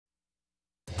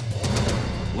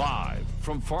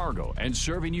from Fargo and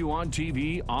serving you on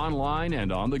TV, online,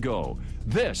 and on the go.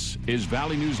 This is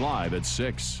Valley News Live at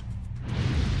 6.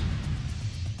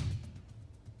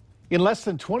 In less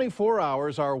than 24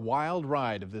 hours, our wild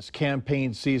ride of this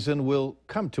campaign season will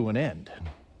come to an end.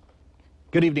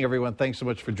 Good evening, everyone. Thanks so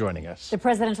much for joining us. The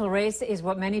presidential race is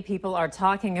what many people are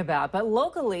talking about, but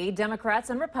locally, Democrats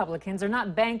and Republicans are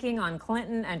not banking on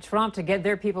Clinton and Trump to get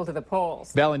their people to the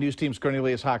polls. Valley News Team's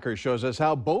Cornelius Hocker shows us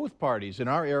how both parties in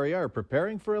our area are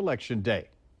preparing for Election Day.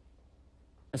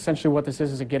 Essentially what this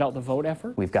is a get out the vote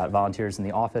effort. We've got volunteers in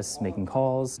the office making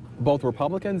calls. Both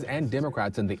Republicans and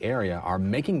Democrats in the area are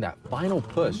making that final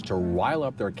push to rile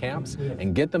up their camps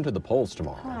and get them to the polls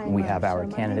tomorrow. We have our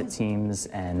candidate teams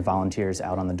and volunteers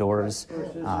out on the doors,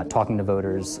 talking to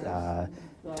voters,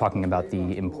 talking about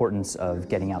the importance of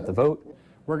getting out the vote.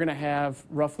 We're going to have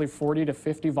roughly 40 to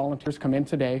 50 volunteers come in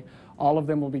today. All of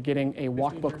them will be getting a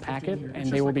walkbook packet, and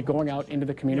they will be going out into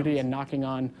the community and knocking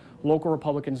on local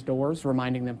Republicans' doors,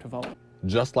 reminding them to vote.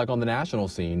 Just like on the national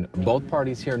scene, both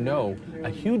parties here know a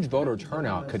huge voter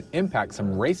turnout could impact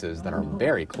some races that are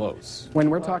very close.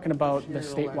 When we're talking about the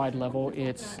statewide level,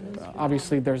 it's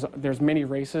obviously there's many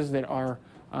races that are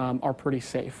pretty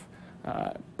safe.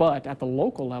 But at the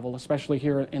local level, especially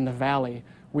here in the Valley,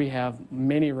 we have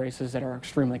many races that are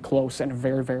extremely close and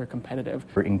very, very competitive.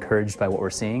 We're encouraged by what we're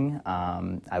seeing.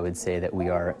 I would say that we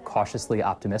are cautiously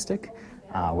optimistic.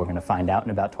 We're going to find out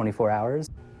in about 24 hours.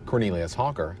 Cornelius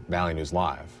Hocker, Valley News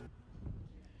Live.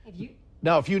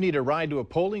 Now, if you need a ride to a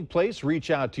polling place,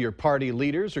 reach out to your party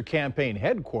leaders or campaign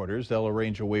headquarters. They'll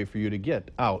arrange a way for you to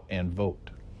get out and vote.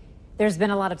 There's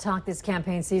been a lot of talk this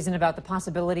campaign season about the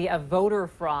possibility of voter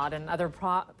fraud and other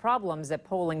problems at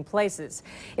polling places.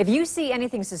 If you see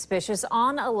anything suspicious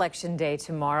on Election Day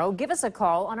tomorrow, give us a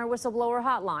call on our whistleblower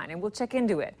hotline and we'll check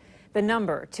into it. The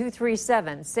number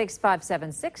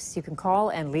 237-6576. You can call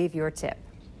and leave your tip.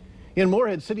 In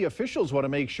Moorhead, city officials want to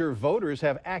make sure voters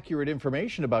have accurate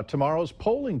information about tomorrow's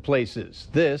polling places.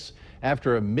 This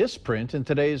after a misprint in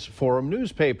today's Forum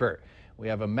newspaper. We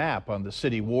have a map on the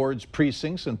city wards,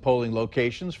 precincts, and polling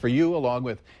locations for you, along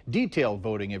with detailed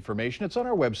voting information. It's on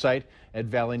our website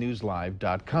at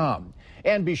valleynewslive.com.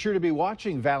 And be sure to be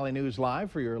watching Valley News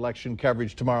Live for your election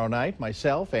coverage tomorrow night.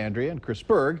 Myself, Andrea, and Chris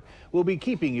Berg will be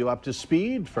keeping you up to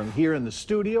speed from here in the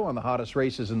studio on the hottest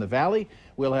races in the Valley.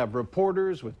 We'll have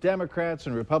reporters with Democrats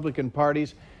and Republican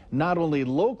parties, not only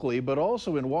locally, but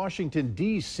also in Washington,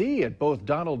 D.C. at both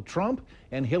Donald Trump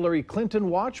and Hillary Clinton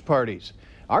watch parties.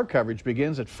 Our coverage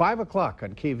begins at 5 o'clock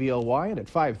on KVLY and at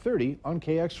 5:30 on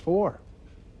KX4.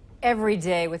 Every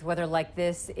day with weather like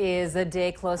this is a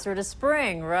day closer to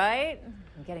spring, right?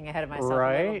 I'm getting ahead of myself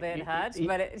a little bit, Hutch,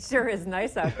 but it sure is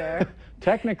nice out there.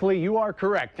 Technically, you are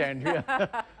correct,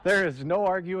 Andrea. There is no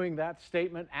arguing that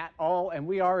statement at all, and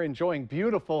we are enjoying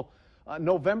beautiful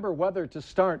November weather to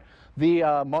start the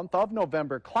month of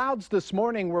November. Clouds this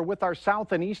morning were with our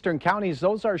south and eastern counties.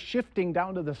 Those are shifting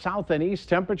down to the south and east.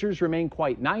 Temperatures remain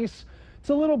quite nice. It's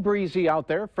a little breezy out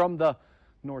there from the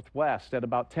northwest at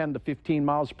about 10 to 15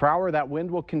 miles per hour. That wind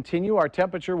will continue. Our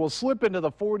temperature will slip into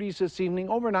the 40s this evening.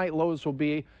 Overnight lows will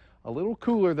be a little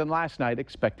cooler than last night,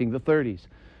 expecting the 30s.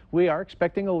 We are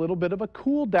expecting a little bit of a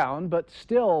cool down, but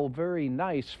still very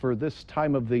nice for this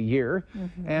time of the year.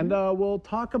 And we'll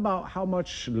talk about how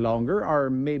much longer our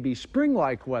maybe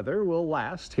spring-like weather will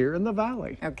last here in the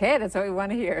Valley. Okay, that's what we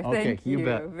want to hear. Okay, Thank you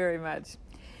bet. very much.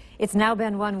 It's now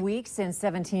been 1 week since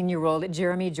 17-year-old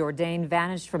Jeremy Jourdain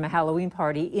vanished from a Halloween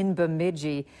party in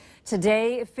Bemidji.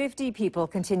 Today, 50 people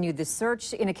continued the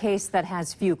search in a case that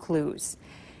has few clues.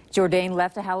 Jourdain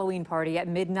left a Halloween party at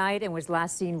midnight and was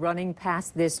last seen running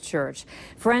past this church.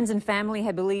 Friends and family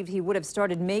had believed he would have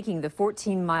started making the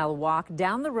 14-mile walk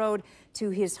down the road to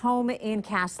his home in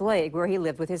Cass Lake, where he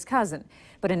lived with his cousin.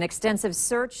 But an extensive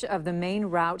search of the main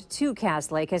route to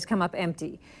Cass Lake has come up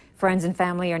empty. Friends and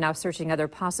family are now searching other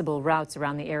possible routes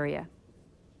around the area.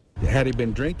 Had he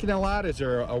been drinking a lot? Is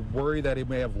there a worry that he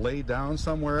may have laid down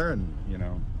somewhere and, you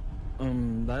know?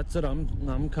 That's it.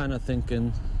 I'm kind of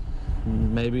thinking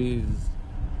maybe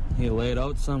he laid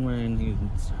out somewhere and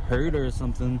he's hurt or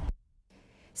something.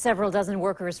 Several dozen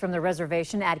workers from the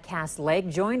reservation at Cass Lake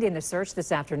joined in the search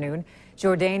this afternoon.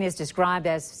 Jourdain is described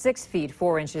as 6 feet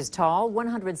 4 inches tall,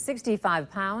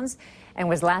 165 pounds, and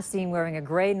was last seen wearing a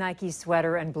gray Nike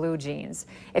sweater and blue jeans.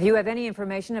 If you have any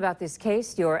information about this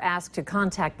case, you're asked to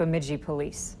contact Bemidji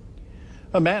Police.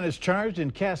 A man is charged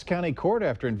in Cass County Court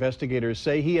after investigators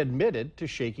say he admitted to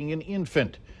shaking an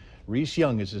infant. Reese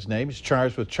Young is his name. He's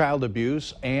charged with child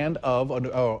abuse and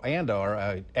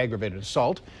aggravated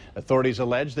assault. Authorities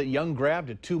allege that Young grabbed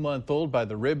a 2-month-old by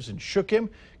the ribs and shook him,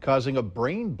 causing a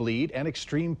brain bleed and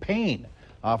extreme pain.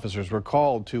 Officers were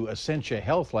called to Essentia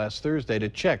Health last Thursday to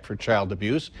check for child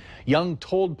abuse. Young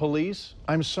told police,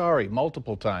 "I'm sorry,"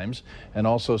 multiple times, and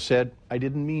also said, "I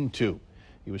didn't mean to."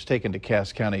 He was taken to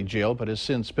Cass County Jail but has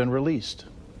since been released.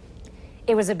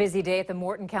 It was a busy day at the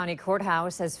Morton County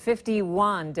Courthouse as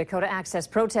 51 Dakota Access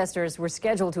protesters were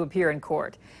scheduled to appear in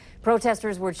court.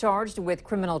 Protesters were charged with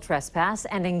criminal trespass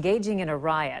and engaging in a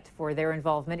riot for their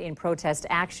involvement in protest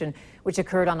action, which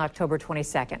occurred on October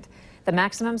 22nd. The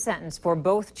maximum sentence for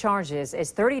both charges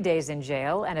is 30 days in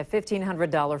jail and a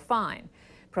 $1,500 fine.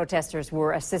 Protesters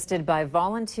were assisted by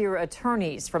volunteer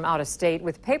attorneys from out of state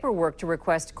with paperwork to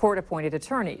request court-appointed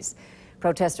attorneys.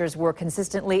 Protesters were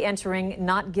consistently entering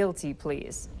not guilty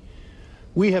pleas.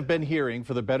 We have been hearing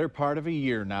for the better part of a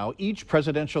year now each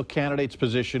presidential candidate's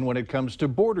position when it comes to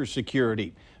border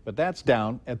security. But that's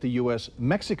down at the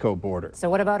U.S.-Mexico border. So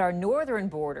what about our northern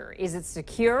border? Is it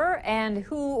secure? And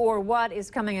who or what is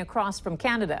coming across from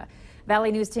Canada?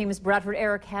 Valley News Team's Bradford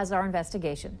Eric has our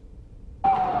investigation.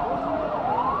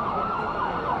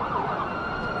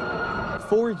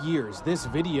 For years, this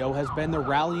video has been the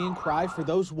rallying cry for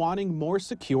those wanting more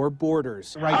secure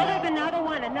borders. Right. Oh, there's another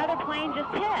one. Another plane just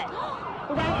hit.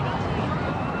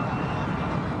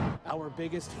 Our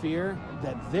biggest fear,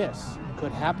 that this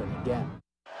could happen again.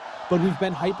 But we've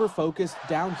been hyper-focused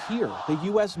down here, the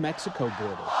U.S.-Mexico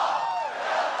border.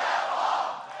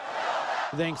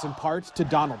 Thanks in part to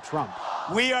Donald Trump.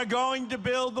 We are going to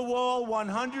build the wall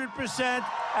 100%,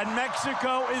 and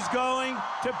Mexico is going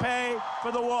to pay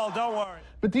for the wall. Don't worry.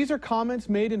 But these are comments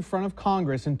made in front of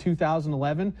Congress in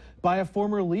 2011 by a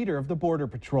former leader of the Border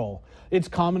Patrol. It's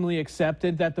commonly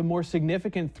accepted that the more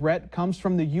significant threat comes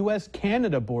from the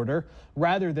U.S.-Canada border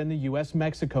rather than the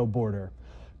U.S.-Mexico border.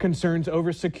 Concerns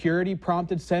over security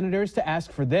prompted senators to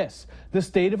ask for this, the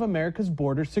state of America's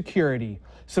border security.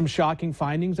 Some shocking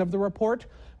findings of the report: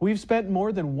 we've spent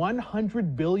more than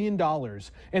 $100 billion,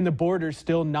 and the border's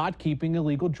still not keeping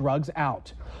illegal drugs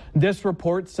out. This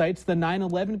report cites the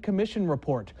 9/11 Commission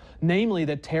report, namely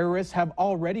that terrorists have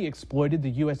already exploited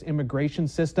the U.S. immigration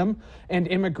system, and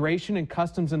Immigration and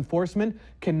Customs Enforcement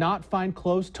cannot find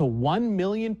close to 1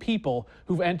 million people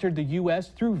who've entered the U.S.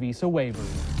 through visa waivers.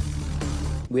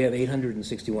 We have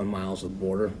 861 miles of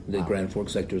border the Grand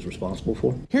Forks sector is responsible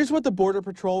for. Here's what the Border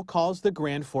Patrol calls the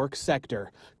Grand Forks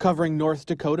sector, covering North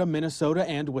Dakota, Minnesota,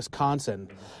 and Wisconsin.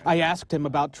 I asked him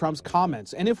about Trump's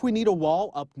comments and if we need a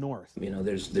wall up north. You know,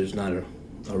 there's not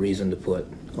a reason to put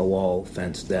a wall,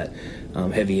 fence, that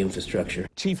heavy infrastructure.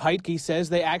 Chief Heitke says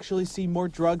they actually see more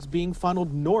drugs being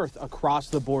funneled north across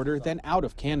the border than out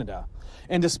of Canada.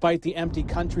 And despite the empty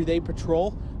country they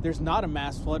patrol, there's not a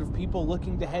mass flood of people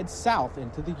looking to head south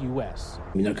into the U.S.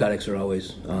 I mean, narcotics are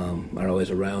always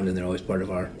around, and they're always part of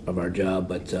our job.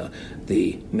 But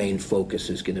the main focus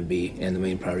is going to be, and the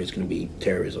main priority is going to be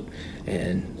terrorism,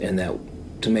 and that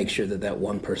to make sure that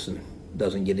one person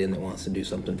doesn't get in that wants to do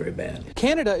something very bad.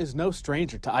 Canada is no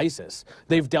stranger to ISIS.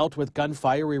 They've dealt with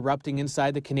gunfire erupting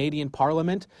inside the Canadian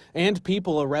Parliament and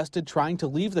people arrested trying to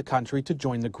leave the country to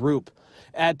join the group.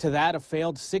 Add to that a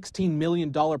failed $16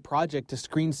 million project to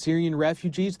screen Syrian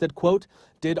refugees that, quote,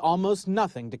 did almost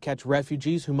nothing to catch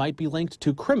refugees who might be linked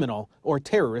to criminal or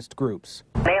terrorist groups.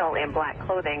 Male in black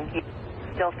clothing, he's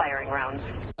still firing rounds.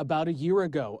 About a year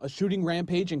ago, a shooting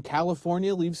rampage in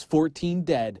California leaves 14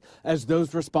 dead as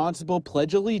those responsible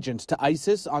pledge allegiance to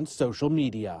ISIS on social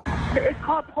media. It's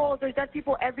called polls. There's dead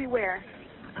people everywhere.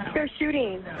 They're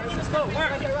shooting.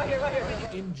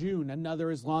 In June,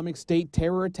 another Islamic State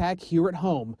terror attack here at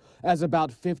home as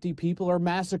about 50 people are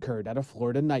massacred at a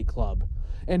Florida nightclub.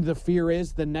 And the fear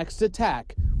is the next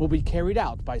attack will be carried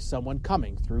out by someone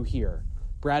coming through here.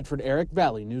 Bradford Eric,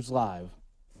 Valley News Live.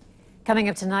 Coming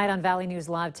up tonight on Valley News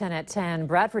Live 10 at 10,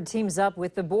 Bradford teams up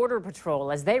with the Border Patrol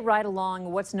as they ride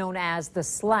along what's known as the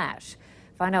Slash.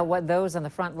 Find out what those on the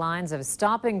front lines of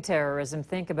stopping terrorism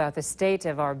think about the state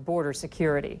of our border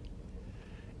security.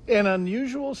 An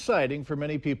unusual sighting for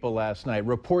many people last night.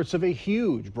 Reports of a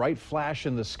huge bright flash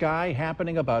in the sky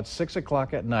happening about 6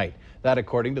 o'clock at night. That,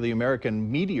 according to the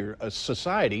American Meteor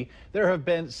Society. There have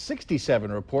been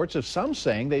 67 reports of some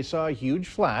saying they saw a huge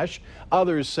flash,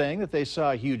 others saying that they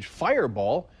saw a huge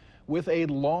fireball with a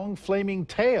long flaming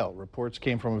tail. Reports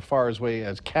came from as far away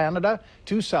as Canada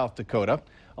to South Dakota.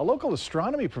 A local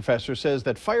astronomy professor says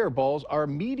that fireballs are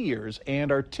meteors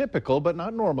and are typical but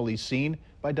not normally seen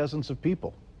by dozens of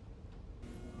people.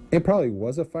 It probably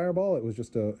was a fireball. It was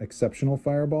just an exceptional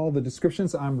fireball. The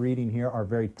descriptions I'm reading here are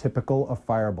very typical of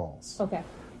fireballs. Okay.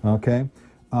 Okay.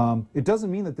 It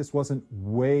doesn't mean that this wasn't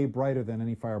way brighter than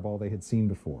any fireball they had seen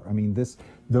before. I mean,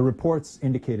 the reports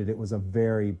indicated it was a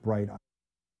very bright.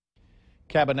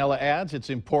 Cabanela adds it's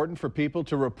important for people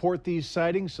to report these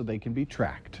sightings so they can be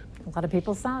tracked. A lot of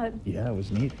people saw it. Yeah, it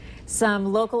was neat.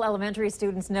 Some local elementary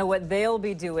students know what they'll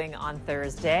be doing on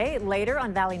Thursday. Later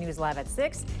on Valley News Live at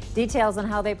 6, details on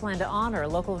how they plan to honor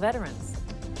local veterans.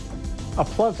 A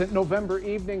pleasant November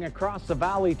evening across the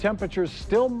valley. Temperatures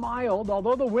still mild,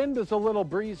 although the wind is a little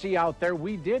breezy out there.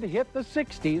 We did hit the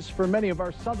 60s for many of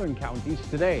our southern counties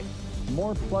today.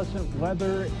 More pleasant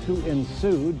weather to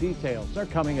ensue. Details are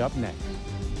coming up next.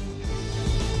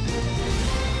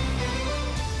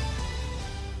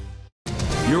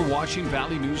 You're watching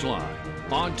Valley News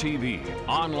Live on TV,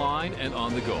 online, and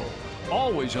on the go.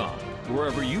 Always on,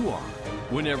 wherever you are,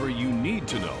 whenever you need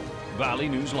to know. Valley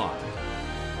News Live.